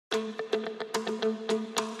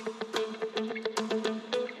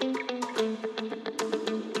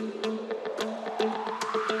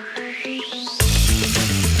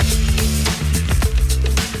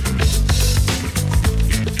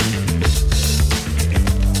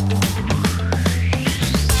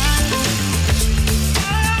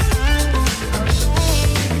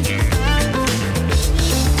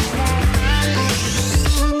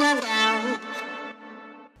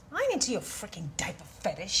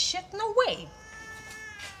shit? No way.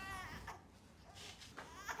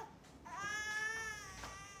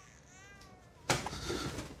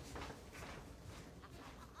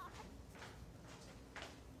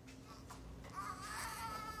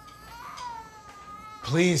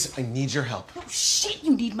 Please, I need your help. Oh, shit,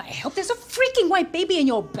 you need my help? There's a freaking white baby in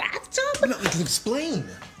your bathtub? No, I can explain.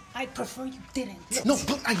 I prefer you didn't. No,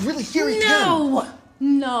 but I really hear it.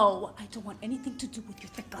 No, I don't want anything to do with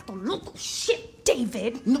your Tecato loco shit,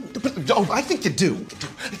 David. No, but I think you do.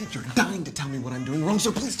 I think you're dying to tell me what I'm doing wrong,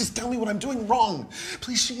 so please just tell me what I'm doing wrong.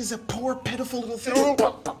 Please, she is a poor, pitiful little thing.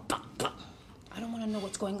 I don't want to know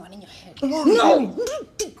what's going on in your head. No!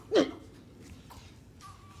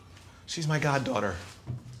 She's my goddaughter.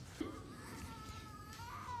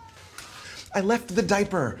 I left the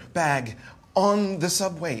diaper bag on the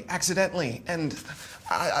subway accidentally, and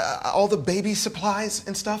all the baby supplies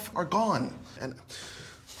and stuff are gone. And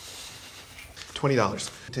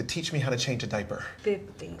 $20 to teach me how to change a diaper.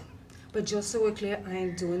 50. But just so we're clear, I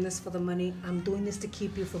ain't doing this for the money. I'm doing this to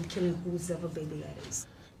keep you from killing whose ever baby that is.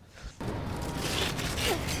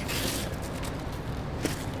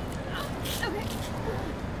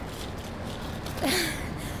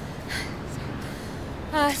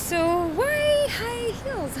 So why high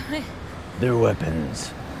heels? They're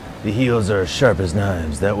weapons. The heels are sharp as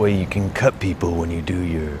knives. That way you can cut people when you do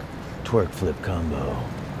your twerk flip combo.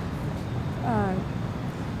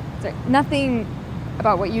 Sorry, nothing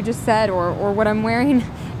about what you just said or what I'm wearing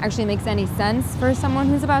actually makes any sense for someone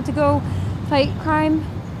who's about to go fight crime.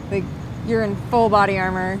 Like, you're in full body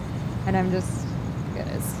armor, and I'm just good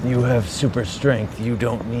as. You have super strength. You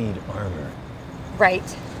don't need armor. Right.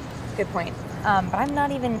 Good point. But I'm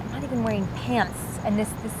not even wearing pants, and this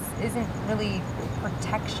isn't really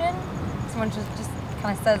protection. Someone just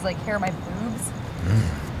kind of says, like, here are my boobs.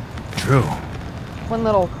 True. One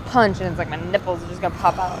little punch, and it's like my nipples are just gonna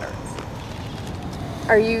pop out.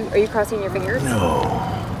 Are you crossing your fingers? No.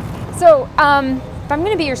 So, if I'm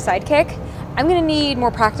gonna be your sidekick, I'm gonna need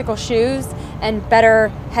more practical shoes and better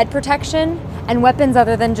head protection and weapons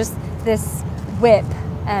other than just this whip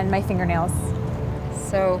and my fingernails.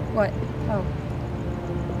 So, what? Oh.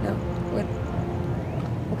 No. What?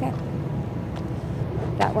 Okay.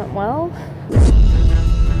 That went well.